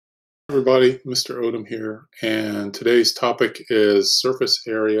Everybody, Mr. Odom here, and today's topic is surface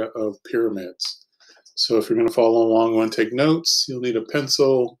area of pyramids. So if you're going to follow along and take notes, you'll need a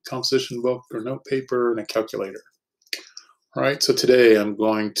pencil, composition book, or note paper, and a calculator. All right, so today I'm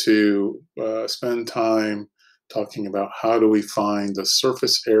going to spend time talking about how do we find the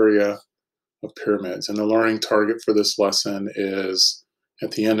surface area of pyramids. And the learning target for this lesson is,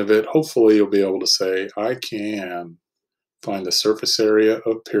 at the end of it, hopefully you'll be able to say, I can find the surface area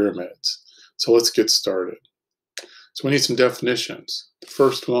of pyramids. So let's get started. So we need some definitions. The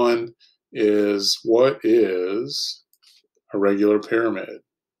first one is, what is a regular pyramid?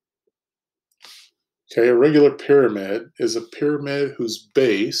 Okay, a regular pyramid is a pyramid whose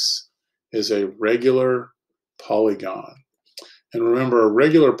base is a regular polygon. And remember, a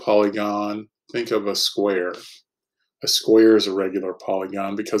regular polygon, think of a square. A square is a regular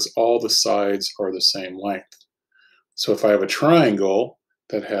polygon because all the sides are the same length. So if I have a triangle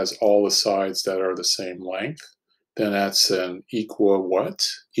that has all the sides that are the same length, then that's an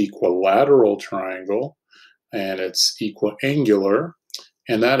equilateral triangle, and it's equiangular,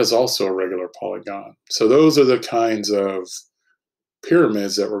 and that is also a regular polygon. So those are the kinds of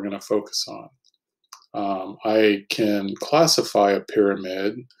pyramids that we're going to focus on. I can classify a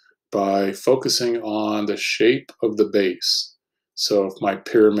pyramid by focusing on the shape of the base. So if my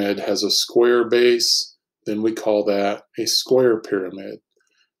pyramid has a square base, then we call that a square pyramid.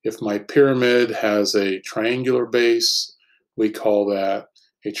 If my pyramid has a triangular base, we call that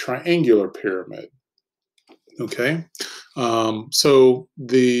a triangular pyramid. Okay, so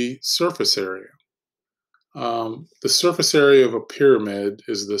the surface area. The surface area of a pyramid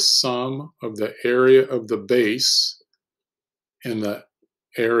is the sum of the area of the base and the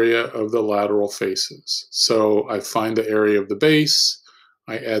area of the lateral faces. So I find the area of the base,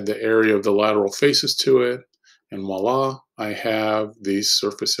 I add the area of the lateral faces to it, and voila, I have the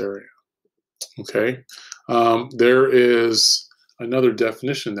surface area. Okay, there is another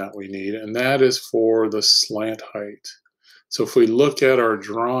definition that we need, and that is for the slant height. So if we look at our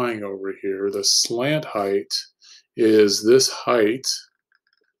drawing over here, the slant height is this height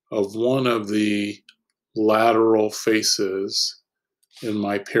of one of the lateral faces in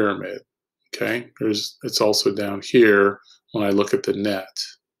my pyramid. Okay, it's also down here when I look at the net.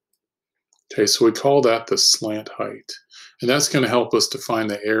 Okay, so we call that the slant height. And that's going to help us to find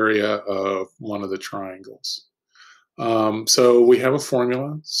the area of one of the triangles. So we have a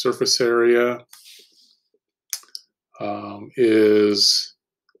formula. Surface area is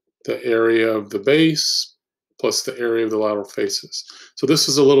the area of the base plus the area of the lateral faces. So this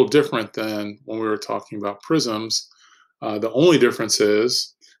is a little different than when we were talking about prisms. The only difference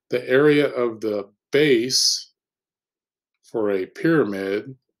is the area of the base for a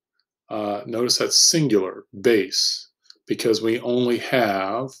pyramid, notice that's singular, base, because we only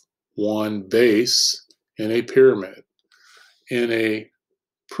have one base in a pyramid. In a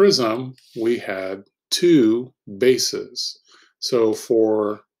prism, we had two bases. So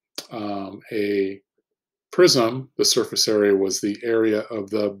for a prism, the surface area was the area of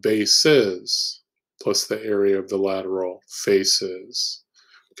the bases plus the area of the lateral faces.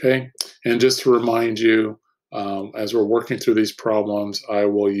 Okay, and just to remind you, as we're working through these problems, I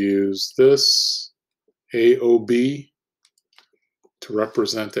will use this AOB to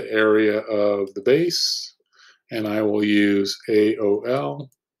represent the area of the base, and I will use AOL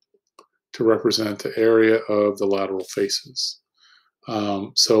to represent the area of the lateral faces.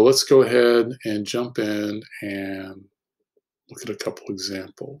 So let's go ahead and jump in and look at a couple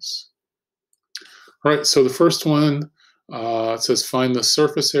examples. All right, so the first one, it says find the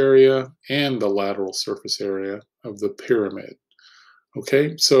surface area and the lateral surface area of the pyramid.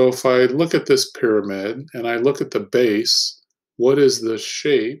 Okay, so if I look at this pyramid and I look at the base, what is the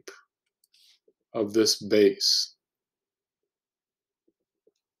shape of this base?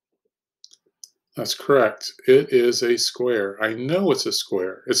 That's correct. It is a square. I know it's a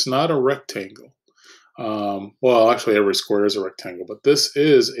square. It's not a rectangle. Well, actually, every square is a rectangle, but this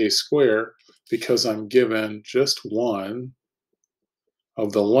is a square because I'm given just one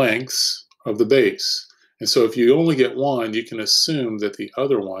of the lengths of the base. And so if you only get one, you can assume that the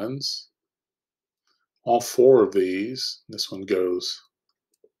other ones, all four of these, this one goes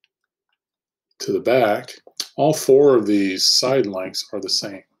to the back, all four of these side lengths are the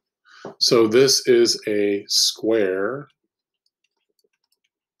same. So this is a square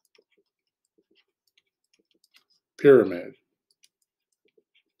pyramid.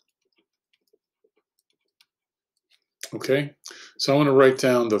 Okay, so I want to write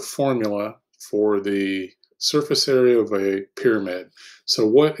down the formula for the surface area of a pyramid. So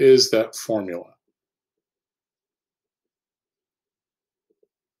what is that formula?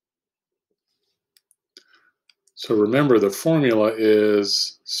 So remember, the formula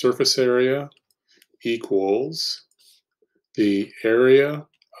is surface area equals the area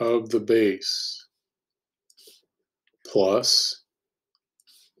of the base plus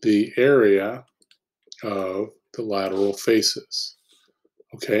the area of the lateral faces.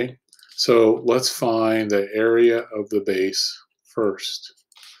 Okay, so let's find the area of the base first.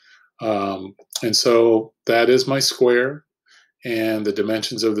 And so that is my square, and the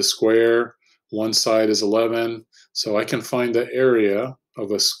dimensions of the square, one side is 11, so I can find the area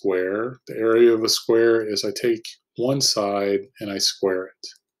of a square. The area of a square is I take one side and I square it.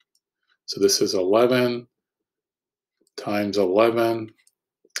 So this is 11 times 11.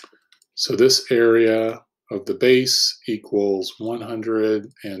 So this area of the base equals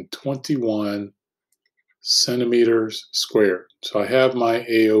 121 centimeters squared. So I have my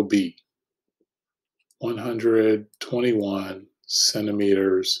AOB, 121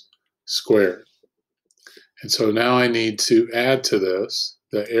 centimeters squared. And so now I need to add to this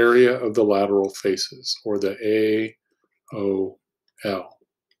the area of the lateral faces, or the AOL.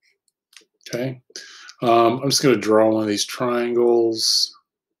 Okay, I'm just going to draw one of these triangles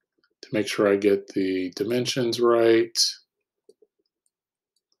to make sure I get the dimensions right.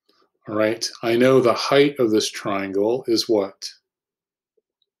 All right, I know the height of this triangle is what?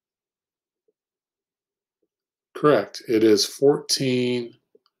 Correct, it is 14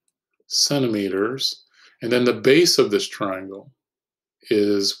 centimeters. And then the base of this triangle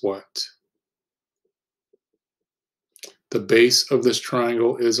is what? The base of this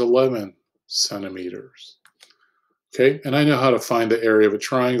triangle is 11 centimeters. Okay, and I know how to find the area of a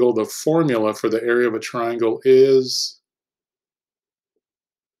triangle. The formula for the area of a triangle is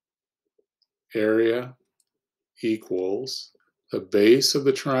area equals the base of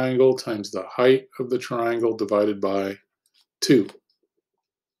the triangle times the height of the triangle divided by 2.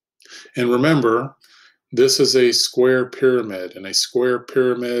 And remember, this is a square pyramid, and a square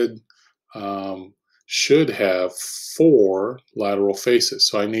pyramid should have 4 lateral faces.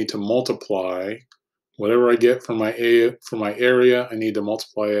 So I need to multiply whatever I get for my area. I need to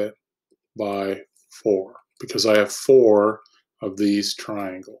multiply it by 4 because I have 4 of these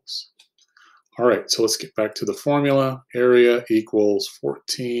triangles. All right, so let's get back to the formula. Area equals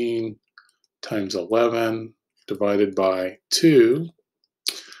 14 times 11 divided by 2.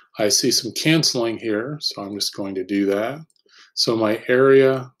 I see some canceling here, so I'm just going to do that. So my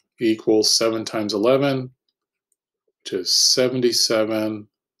area equals 7 times 11, which is 77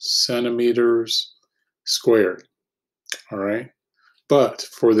 centimeters squared. All right. But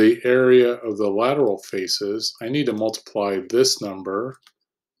for the area of the lateral faces, I need to multiply this number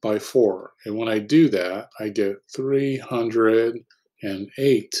by 4. And when I do that, I get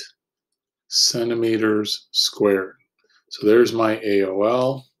 308 centimeters squared. So there's my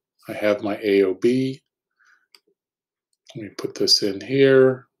AOL. I have my AOB. Let me put this in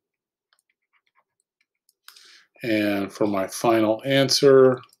here. And for my final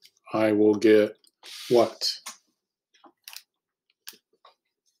answer, I will get what?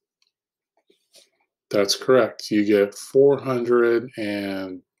 That's correct. You get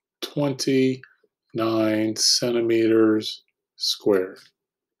 429 centimeters squared.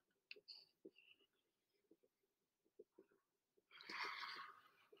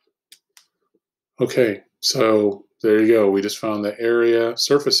 Okay, so there you go. We just found the area,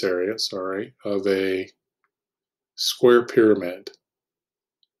 surface area, sorry, of a square pyramid.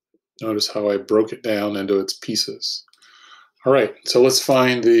 Notice how I broke it down into its pieces. All right, so let's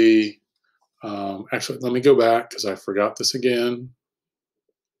find the, actually, let me go back because I forgot this again.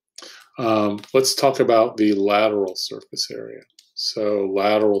 Let's talk about the lateral surface area. So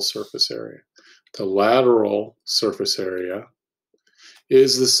lateral surface area. The lateral surface area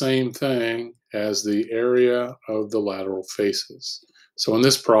is the same thing as the area of the lateral faces. So in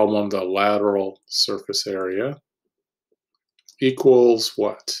this problem, the lateral surface area equals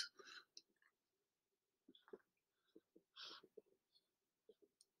what?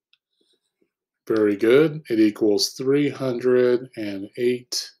 Very good. It equals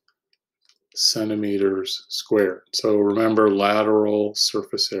 308 centimeters squared. So remember, lateral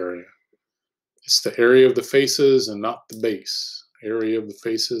surface area. It's the area of the faces and not the base. Area of the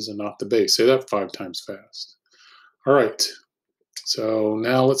faces and not the base. Say that 5 times fast. All right. So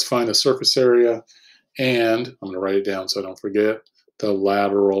now let's find the surface area, and I'm going to write it down so I don't forget. The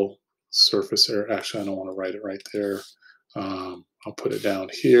lateral surface area. Actually, I don't want to write it right there. I'll put it down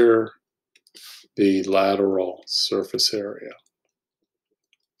here. The lateral surface area.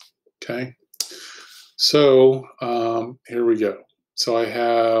 Okay. So here we go. So I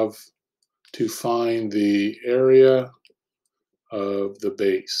have to find the area of the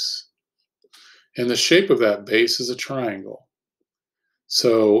base. And the shape of that base is a triangle.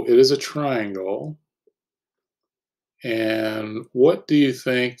 So it is a triangle. And what do you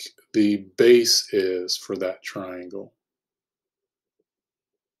think the base is for that triangle?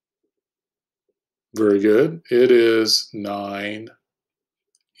 Very good. It is 9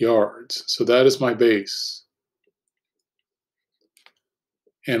 yards. So that is my base.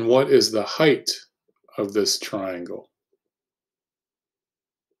 And what is the height of this triangle?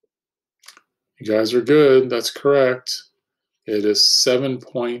 You guys are good. That's correct. It is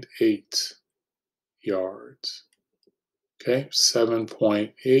 7.8 yards. Okay,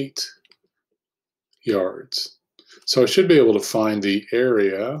 7.8 yards. So I should be able to find the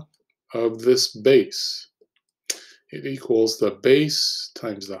area of this base. It equals the base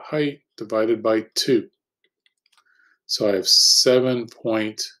times the height divided by 2. So I have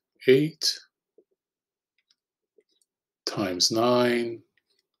 7.8 times 9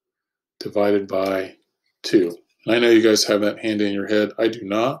 divided by 2. And I know you guys have that handy in your head. I do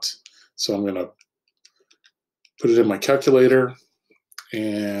not. So I'm going to put it in my calculator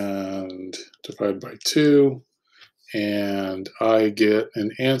and divide by 2. And I get an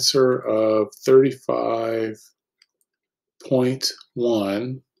answer of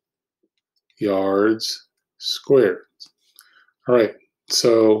 35.1 yards squared. All right,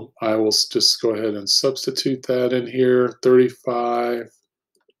 so I will just go ahead and substitute that in here,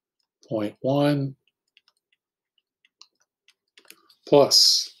 35.1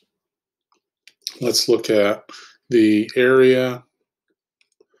 plus, let's look at the area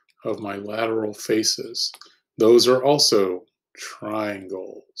of my lateral faces. Those are also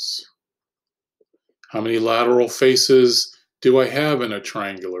triangles. How many lateral faces do I have in a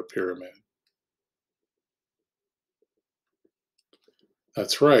triangular pyramid?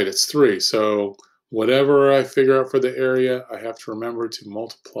 That's right, it's 3. So whatever I figure out for the area, I have to remember to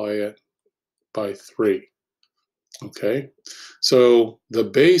multiply it by 3. Okay, so the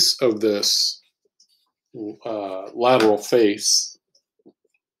base of this lateral face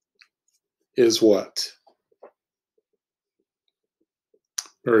is what?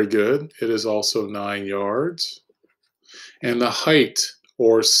 Very good. It is also 9 yards. And the height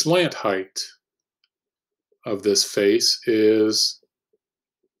or slant height of this face is,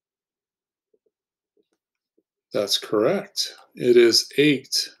 that's correct, it is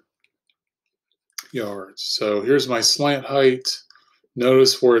 8 yards. So here's my slant height.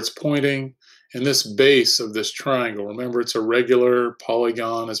 Notice where it's pointing. And this base of this triangle, remember it's a regular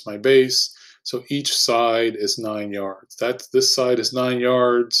polygon as my base. So each side is 9 yards. This side is 9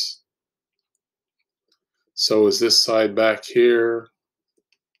 yards. So is this side back here.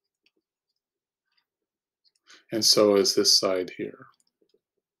 And so is this side here.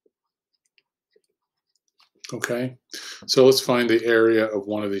 Okay, so let's find the area of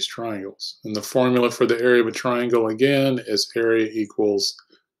one of these triangles. And the formula for the area of a triangle, again, is area equals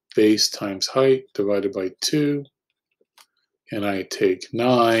base times height divided by 2. And I take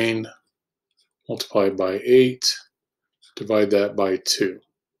 9 multiplied by 8, divide that by 2.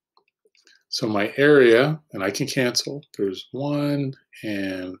 So my area, and I can cancel, there's 1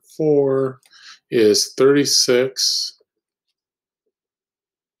 and 4, is 36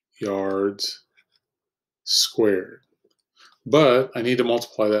 yards squared. But I need to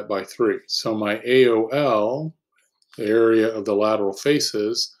multiply that by 3. So my AOL, the area of the lateral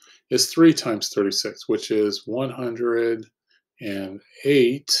faces, is 3 times 36, which is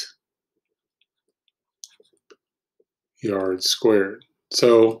 108 yards squared.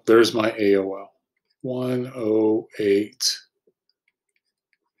 So there's my AOL, 108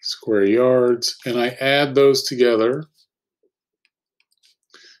 square yards. And I add those together.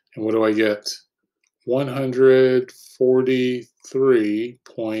 And what do I get?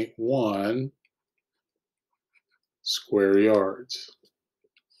 143.1 square yards.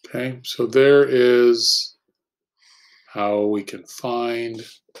 Okay, so there is how we can find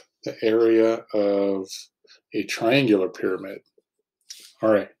the area of a triangular pyramid.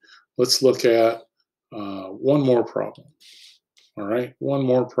 All right, let's look at one more problem. All right, one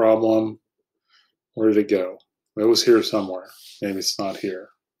more problem. Where did it go? It was here somewhere. Maybe it's not here.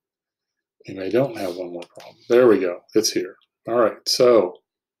 Maybe I don't have one more problem. There we go. It's here. All right, so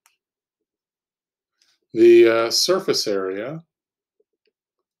the surface area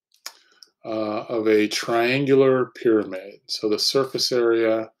of a triangular pyramid. So the surface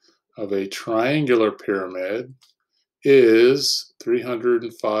area of a triangular pyramid is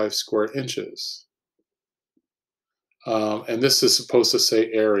 305 square inches. And this is supposed to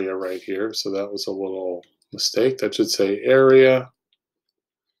say area right here, so that was a little mistake. That should say area.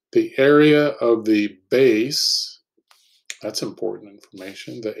 The area of the base, that's important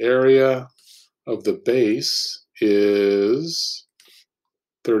information. The area of the base is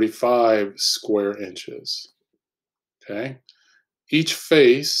 35 square inches. Okay? Each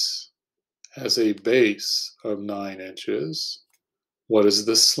face has a base of 9 inches. What is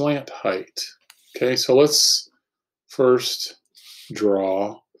the slant height? Okay, so let's first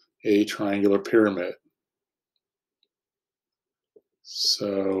draw a triangular pyramid.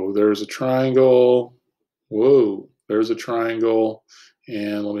 So there's a triangle. Whoa, there's a triangle.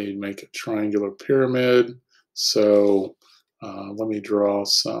 And let me make a triangular pyramid. So let me draw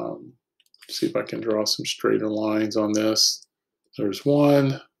some, see if I can draw some straighter lines on this. There's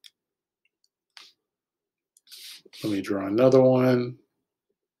one. Let me draw another one.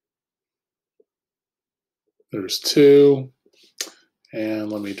 There's two.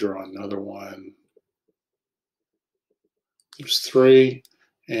 And let me draw another one. There's three.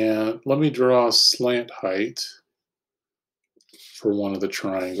 And let me draw a slant height for one of the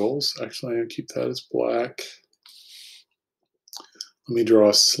triangles. Actually, I'm going to keep that as black. Let me draw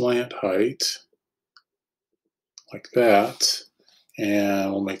a slant height like that.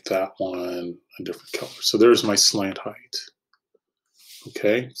 And we'll make that one a different color. So there's my slant height.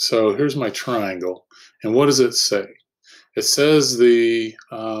 Okay, so here's my triangle. And what does it say? It says the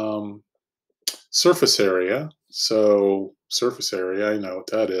surface area. So surface area, I know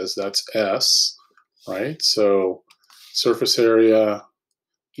what that is. That's S, right? So surface area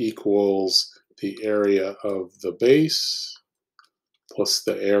equals the area of the base plus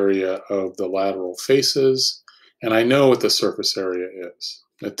the area of the lateral faces. And I know what the surface area is.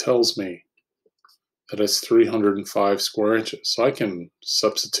 It tells me that it's 305 square inches. So I can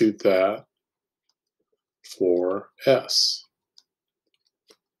substitute that for S.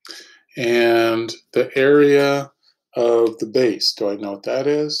 And the area of the base, do I know what that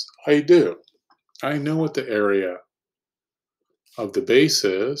is? I do. I know what the area of the base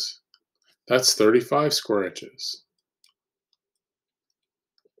is. That's 35 square inches.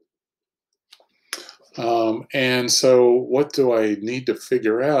 And so what do I need to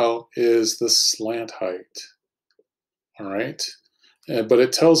figure out is the slant height. All right. But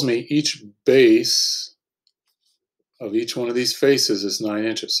it tells me each base of each one of these faces is 9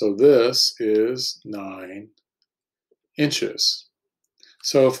 inches. So this is 9 inches.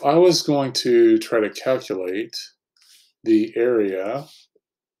 So if I was going to try to calculate the area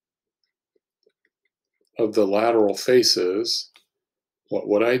of the lateral faces, what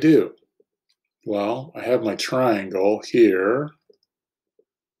would I do? Well, I have my triangle here,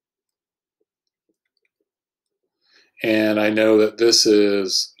 and I know that this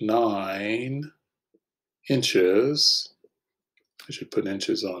is 9 inches. I should put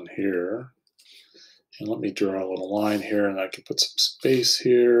inches on here. And let me draw a little line here, and I can put some space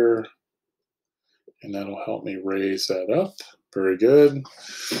here, and that'll help me raise that up. Very good.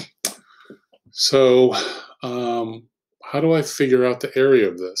 So how do I figure out the area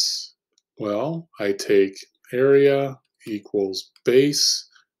of this? Well, I take area equals base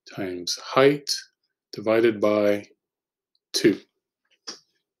times height divided by 2.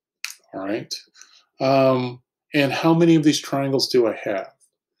 All right. And how many of these triangles do I have?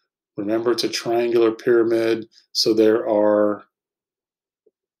 Remember, it's a triangular pyramid, so there are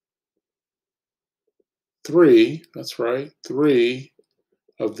 3, that's right, 3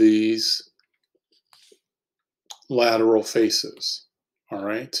 of these lateral faces. All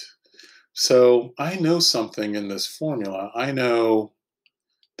right. So I know something in this formula. I know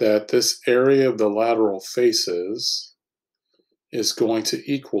that this area of the lateral faces is going to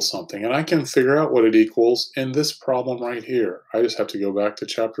equal something. And I can figure out what it equals in this problem right here. I just have to go back to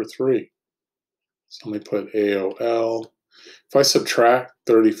chapter 3. So let me put AOL. If I subtract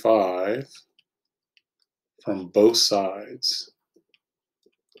 35 from both sides,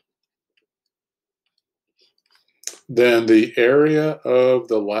 then the area of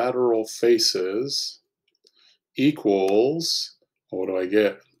the lateral faces equals, what do I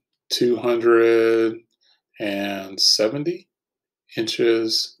get? 270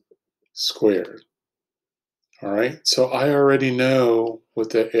 inches squared. All right, so I already know what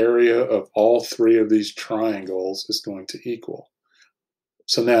the area of all 3 of these triangles is going to equal.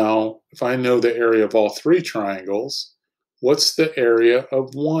 So now, if I know the area of all 3 triangles, what's the area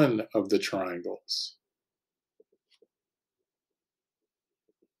of one of the triangles?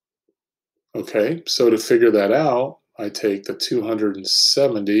 Okay, so to figure that out, I take the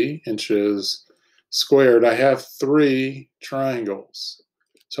 270 inches squared. I have 3 triangles.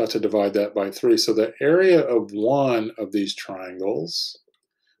 So I have to divide that by 3. So the area of one of these triangles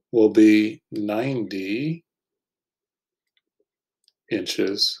will be 90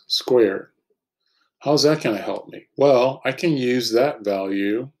 inches squared. How's that going to help me? Well, I can use that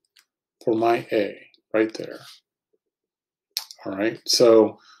value for my A, right there. All right,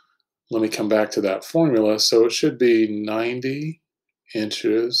 so let me come back to that formula. So it should be 90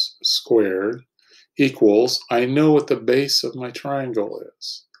 inches squared equals, I know what the base of my triangle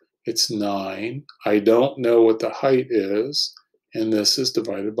is. It's 9. I don't know what the height is, and this is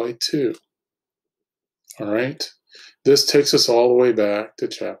divided by 2. All right, this takes us all the way back to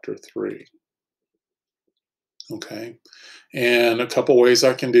chapter 3. Okay, and a couple ways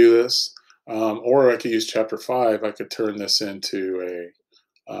I can do this, or I could use chapter 5. I could turn this into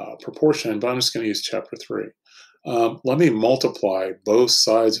a proportion, but I'm just going to use chapter 3. Let me multiply both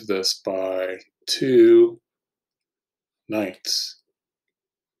sides of this by 2 ninths.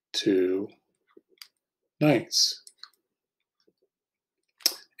 2 ninths.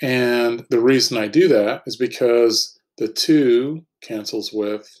 And the reason I do that is because the 2 cancels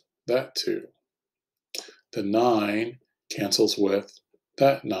with that 2. The 9 cancels with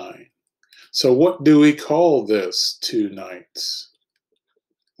that 9. So what do we call this 2 ninths?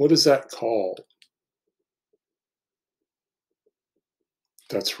 What is that called?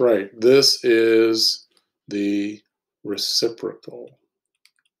 That's right. This is the reciprocal.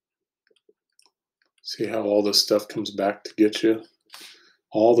 See how all this stuff comes back to get you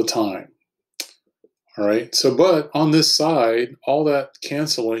all the time. All right, so but on this side, all that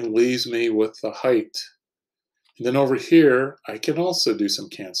canceling leaves me with the height. And then over here, I can also do some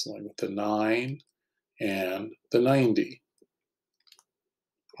canceling with the 9 and the 90.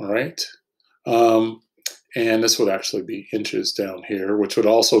 All right, and this would actually be inches down here, which would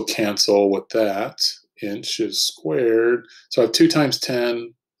also cancel with that, inches squared. So I have 2 times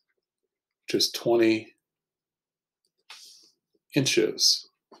 10, which is 20 inches.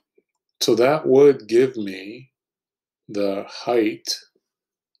 So that would give me the height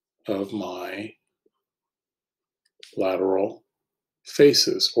of my lateral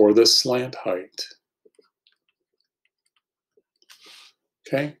faces, or the slant height.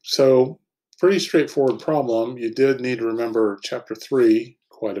 Okay, so pretty straightforward problem. You did need to remember chapter 3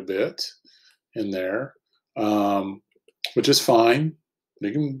 quite a bit in there, which is fine.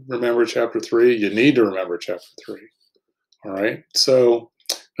 You can remember chapter 3. You need to remember chapter 3. All right, so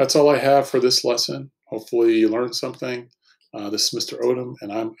that's all I have for this lesson. Hopefully you learned something. This is Mr. Odom,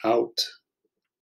 and I'm out.